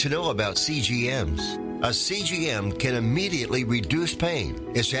you need to know about CGMs. A CGM can immediately reduce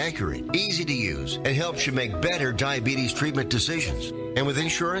pain. It's accurate, easy to use, and helps you make better diabetes treatment decisions. And with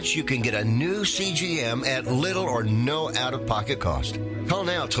insurance, you can get a new CGM at little or no out-of-pocket cost. Call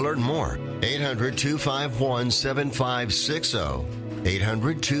now to learn more. 800-251-7560.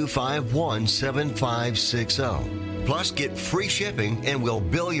 800-251-7560. Plus, get free shipping and we'll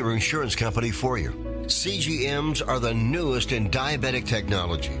bill your insurance company for you. CGMs are the newest in diabetic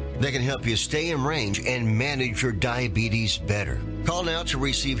technology. They can help you stay in range and manage your diabetes better. Call now to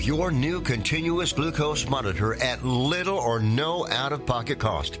receive your new continuous glucose monitor at little or no out-of-pocket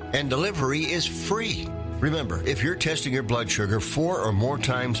cost. And delivery is free. Remember, if you're testing your blood sugar 4 or more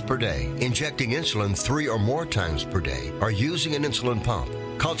times per day, injecting insulin 3 or more times per day, or using an insulin pump,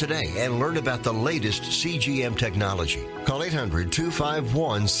 call today and learn about the latest CGM technology. Call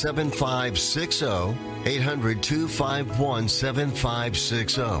 800-251-7560.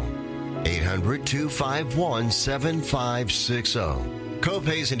 800-251-7560. 800-251-7560.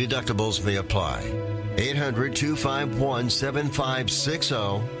 Copays and deductibles may apply.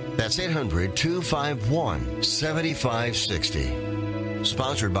 800-251-7560. That's 800-251-7560.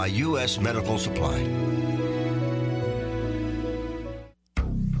 Sponsored by U.S. Medical Supply.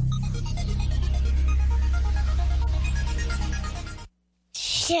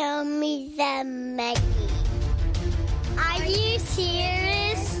 Show me the Maggie. Are you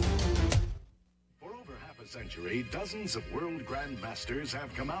serious? For over half a century, dozens of world grandmasters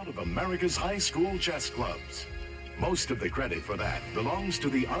have come out of America's high school chess clubs. Most of the credit for that belongs to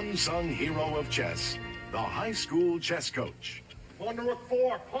the unsung hero of chess, the high school chess coach. Pawn to rook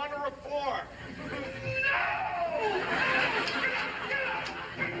 4, pawn to rook 4.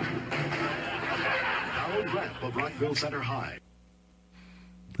 Harold Rapp of Rockville Center High.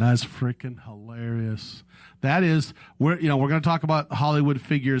 That's freaking hilarious. That is, we're going to talk about Hollywood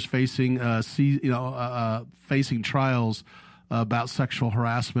figures facing facing trials about sexual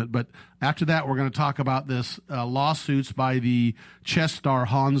harassment. But after that, we're going to talk about this lawsuits by the chess star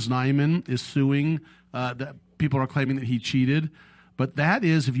Hans Niemann is suing. That people are claiming that he cheated. But that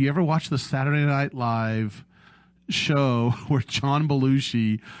is, if you ever watch the Saturday Night Live show where John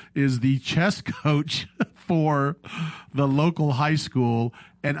Belushi is the chess coach for the local high school.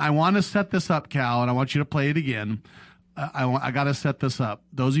 And I want to set this up, Cal, and I want you to play it again. I got to set this up.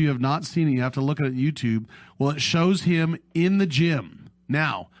 Those of you who have not seen it, you have to look at it on YouTube. Well, it shows him in the gym.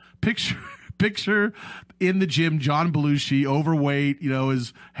 Now, picture in the gym, John Belushi, overweight,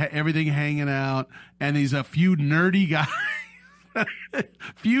 is everything hanging out, and he's a few nerdy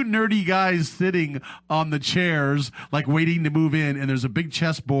guys sitting on the chairs, like waiting to move in, and there's a big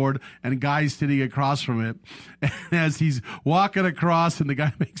chessboard and guys sitting across from it. And as he's walking across and the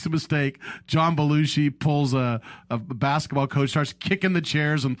guy makes a mistake, John Belushi pulls a basketball coach, starts kicking the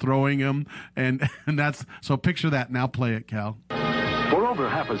chairs and throwing them, and that's, so picture that. Now play it, Cal. For over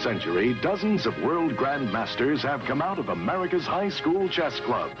half a century, dozens of world grandmasters have come out of America's high school chess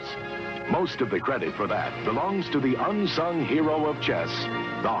clubs. Most of the credit for that belongs to the unsung hero of chess,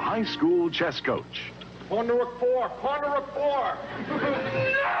 the high school chess coach. Pawn to rook 4, pawn to rook 4.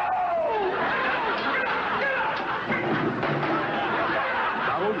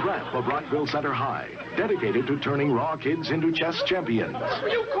 Harold Rapp of Rockville Center High, dedicated to turning raw kids into chess champions.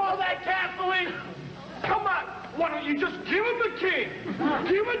 You call that castling? Come on. Why don't you just give him the king?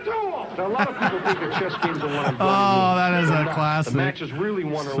 Give it to him. Now, a lot of people think that chess games are one and done. Oh, that is a classic. The match is really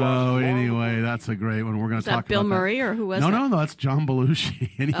won or so lost. Anyway, that's a great one. We're going to talk about Bill Murray or who was No, that's John Belushi.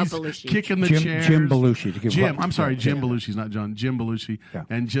 And he's Belushi. kicking the chairs. Jim Belushi. Jim Belushi's not John. Jim Belushi. Yeah.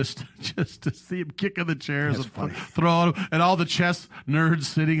 And just to see him kicking the chairs and throwing, and all the chess nerds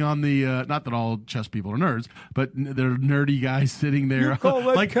sitting on the, not that all chess people are nerds, but they're nerdy guys sitting there.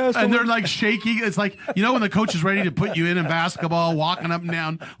 Like, and they're like shaking. It's like, when the coach is ready to put you in basketball, walking up and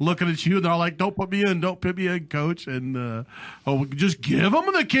down, looking at you, they're all like, don't put me in, coach. And, just give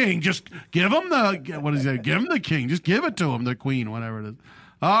him the king. Just give him what is that? Give him the king. Just give it to him, the queen, whatever it is.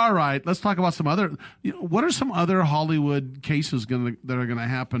 All right, let's talk about some other, what are some other Hollywood cases that are going to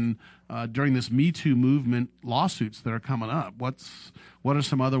happen during this Me Too movement lawsuits that are coming up? What are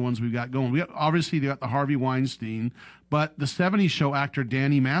some other ones we've got going? Obviously, they got the Harvey Weinstein, but the 70s show actor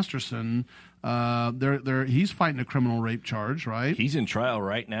Danny Masterson, he's fighting a criminal rape charge, right? He's in trial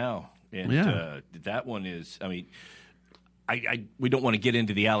right now. And that one is, we don't want to get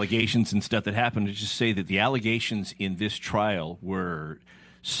into the allegations and stuff that happened. To just say that the allegations in this trial were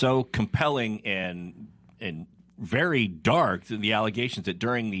so compelling and very dark, the allegations that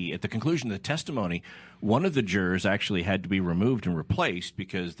at the conclusion of the testimony, one of the jurors actually had to be removed and replaced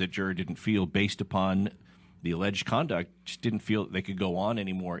because the juror didn't feel, based upon the alleged conduct, just didn't feel that they could go on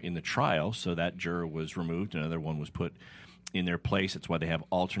anymore in the trial. So that juror was removed. Another one was put in their place. That's why they have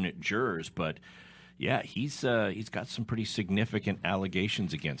alternate jurors. But yeah, he's got some pretty significant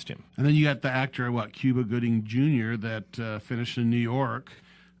allegations against him. And then you got the actor, Cuba Gooding Jr., that finished in New York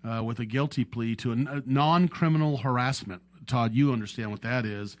with a guilty plea to a non-criminal harassment. Todd, you understand what that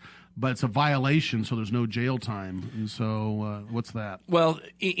is, but it's a violation, so there's no jail time. And so what's that? Well,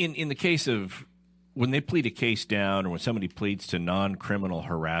 in the case of when they plead a case down or when somebody pleads to non-criminal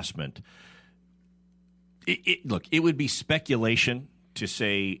harassment, look, it would be speculation to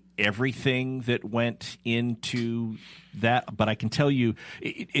say everything that went into that, but I can tell you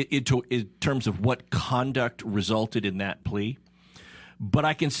in terms of what conduct resulted in that plea. But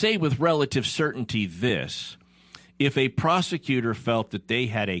I can say with relative certainty this: if a prosecutor felt that they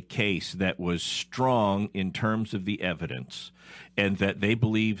had a case that was strong in terms of the evidence and that they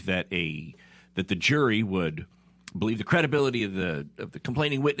believed that the jury would believe the credibility of the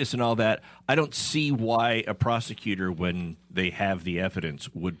complaining witness and all that, I don't see why a prosecutor, when they have the evidence,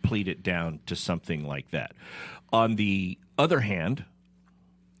 would plead it down to something like that. On the other hand,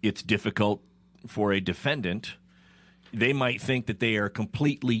 it's difficult for a defendant. They might think that they are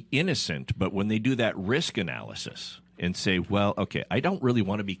completely innocent, but when they do that risk analysis and say, well, okay, I don't really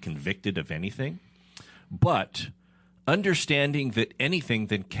want to be convicted of anything, but understanding that anything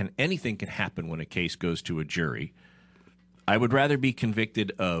can happen when a case goes to a jury, I would rather be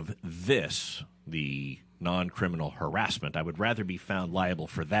convicted of this, the non-criminal harassment. I would rather be found liable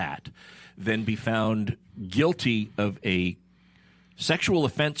for that than be found guilty of a sexual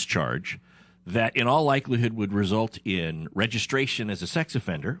offense charge that in all likelihood would result in registration as a sex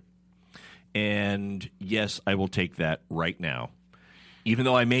offender. And yes, I will take that right now. Even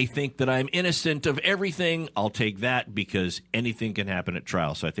though I may think that I'm innocent of everything, I'll take that because anything can happen at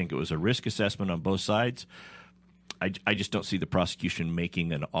trial. So I think it was a risk assessment on both sides. I just don't see the prosecution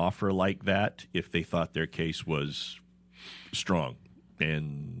making an offer like that if they thought their case was strong.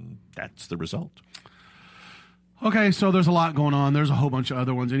 And that's the result. Okay, so there's a lot going on. There's a whole bunch of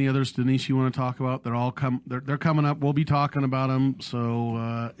other ones. Any others, Denise, you want to talk about? They're coming up. We'll be talking about them.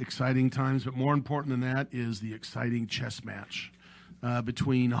 So exciting times. But more important than that is the exciting chess match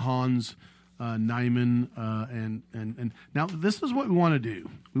between Hans Niemann and now this is what we want to do.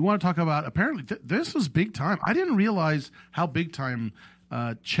 We want to talk about, apparently this is big time. I didn't realize how big time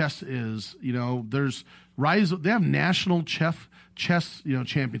chess is. You know, they have national chess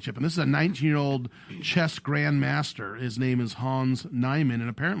championship, and this is a 19-year-old chess grandmaster. His name is Hans Niemann, and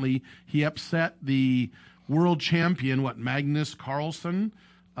apparently he upset the world champion, Magnus Carlsen,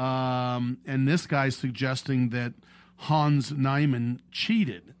 and this guy's suggesting that Hans Niemann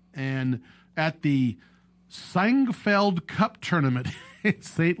cheated. And at the Sangfeld Cup tournament in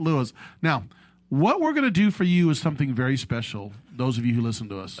St. Louis. Now, what we're going to do for you is something very special, those of you who listen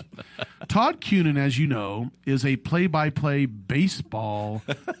to us. Todd Cunin, as you know, is a play-by-play baseball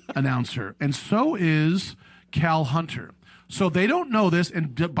announcer, and so is Cal Hunter. So they don't know this,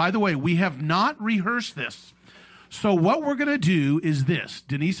 and by the way, we have not rehearsed this. So what we're going to do is this.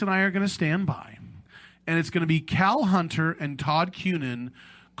 Denise and I are going to stand by, and it's going to be Cal Hunter and Todd Cunin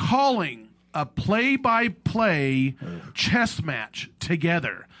calling a play-by-play chess match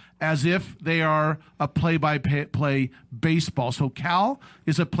together as if they are a play-by-play baseball. So Cal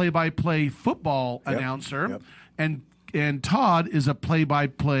is a play-by-play football announcer, and Todd is a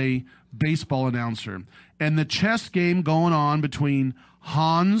play-by-play baseball announcer. And the chess game going on between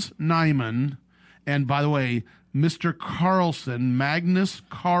Hans Niemann and, by the way, Mr. Carlsen, Magnus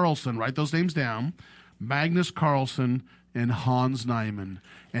Carlsen, write those names down, Magnus Carlsen and Hans Niemann.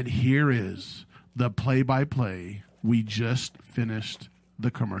 And here is the play-by-play. We just finished the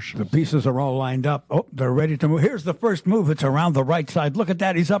commercial. The pieces are all lined up. Oh, they're ready to move. Here's the first move. It's around the right side. Look at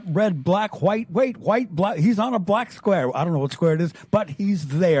that. He's up red, black, white. Wait, white, black. He's on a black square. I don't know what square it is, but he's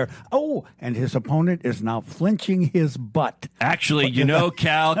there. Oh, and his opponent is now flinching his butt. Actually,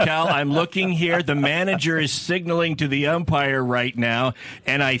 Cal, I'm looking here. The manager is signaling to the umpire right now,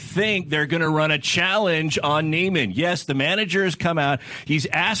 and I think they're going to run a challenge on Niemann. Yes, the manager has come out. He's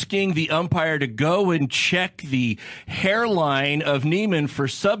asking the umpire to go and check the hairline of Niemann for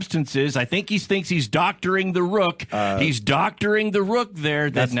substances. I think he thinks he's doctoring the rook. He's doctoring the rook there.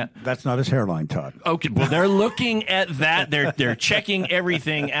 That's not his hairline, Todd. Okay, well, they're looking at that. They're checking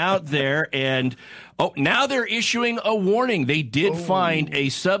everything out there, and now they're issuing a warning. They did find a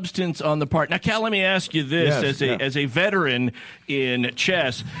substance on the part. Now, Cal, let me ask you this: as a veteran in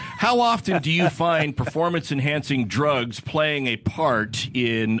chess, how often do you find performance-enhancing drugs playing a part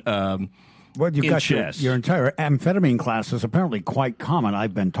in? Well, you've got chess. Your entire amphetamine class is apparently quite common,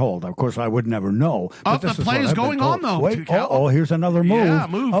 I've been told. Of course, I would never know. But the play is going on, though. Wait, here's another move. Yeah,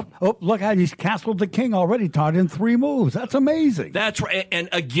 move. Look at he's castled the king already, Todd, in 3 moves. That's amazing. That's right. And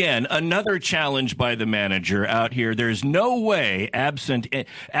again, another challenge by the manager out here. There's no way, absent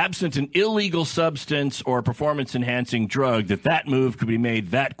an illegal substance or performance-enhancing drug, that move could be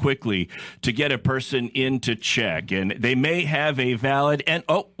made that quickly to get a person into check. And they may have a valid... And,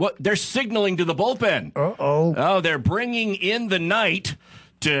 they're signaling to the bullpen. Oh, they're bringing in the knight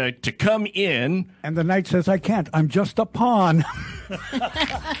to come in. And the knight says, I can't. I'm just a pawn.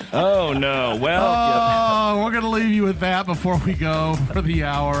 Oh, no. Well, we're going to leave you with that before we go for the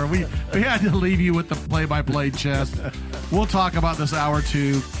hour. We had to leave you with the play-by-play chess. We'll talk about this hour,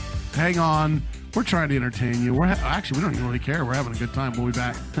 too. Hang on. We're trying to entertain you. Actually, we don't even really care. We're having a good time. We'll be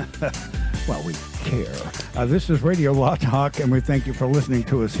back. Well, we care. This is Radio Law Talk, and we thank you for listening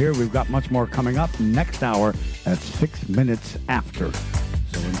to us here. We've got much more coming up next hour at 6 minutes after.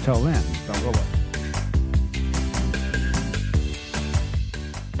 So until then, don't go away.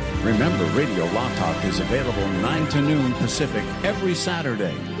 Remember, Radio Law Talk is available 9 to noon Pacific every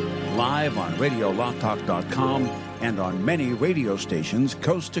Saturday. Live on RadioLawTalk.com and on many radio stations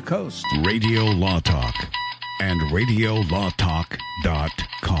coast to coast. Radio Law Talk and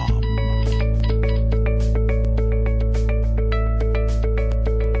RadioLawTalk.com.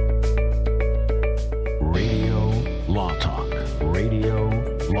 Radio Law Talk. Radio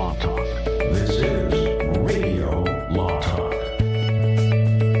Law Talk. This is Radio Law Talk.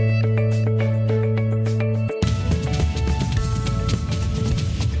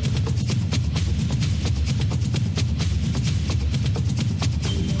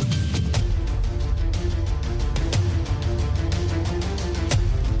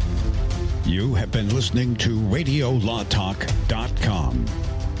 You have been listening to RadioLawTalk.com,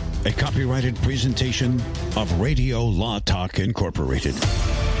 a copyrighted presentation of Radio Law Talk Incorporated.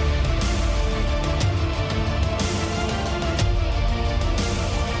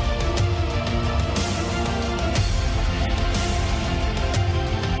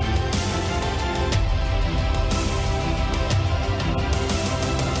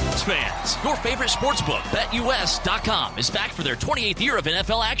 Fans, your favorite sportsbook, BetUS.com, is back for their 28th year of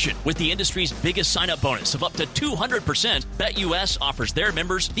NFL action. With the industry's biggest sign-up bonus of up to 200%, BetUS offers their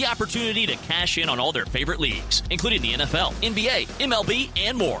members the opportunity to cash in on all their favorite leagues, including the NFL, NBA, MLB,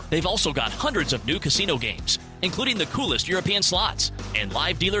 and more. They've also got hundreds of new casino games, including the coolest European slots. And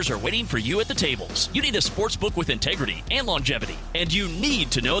live dealers are waiting for you at the tables. You need a sportsbook with integrity and longevity. And you need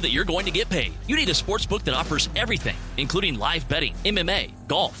to know that you're going to get paid. You need a sportsbook that offers everything, including live betting, MMA,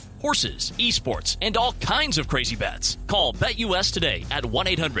 golf, horses, esports, and all kinds of crazy bets. Call BetUS today at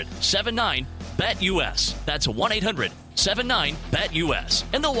 1-800-79-BET-US. That's 1-800-79-BET-US.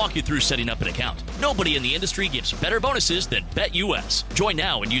 And they'll walk you through setting up an account. Nobody in the industry gives better bonuses than BetUS. Join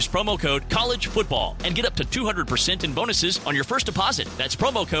now and use promo code COLLEGEFOOTBALL and get up to 200% in bonuses on your first deposit. That's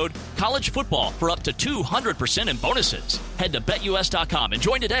promo code COLLEGEFOOTBALL for up to 200% in bonuses. Head to BetUS.com and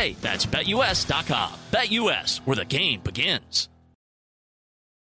join today. That's BetUS.com. BetUS, where the game begins.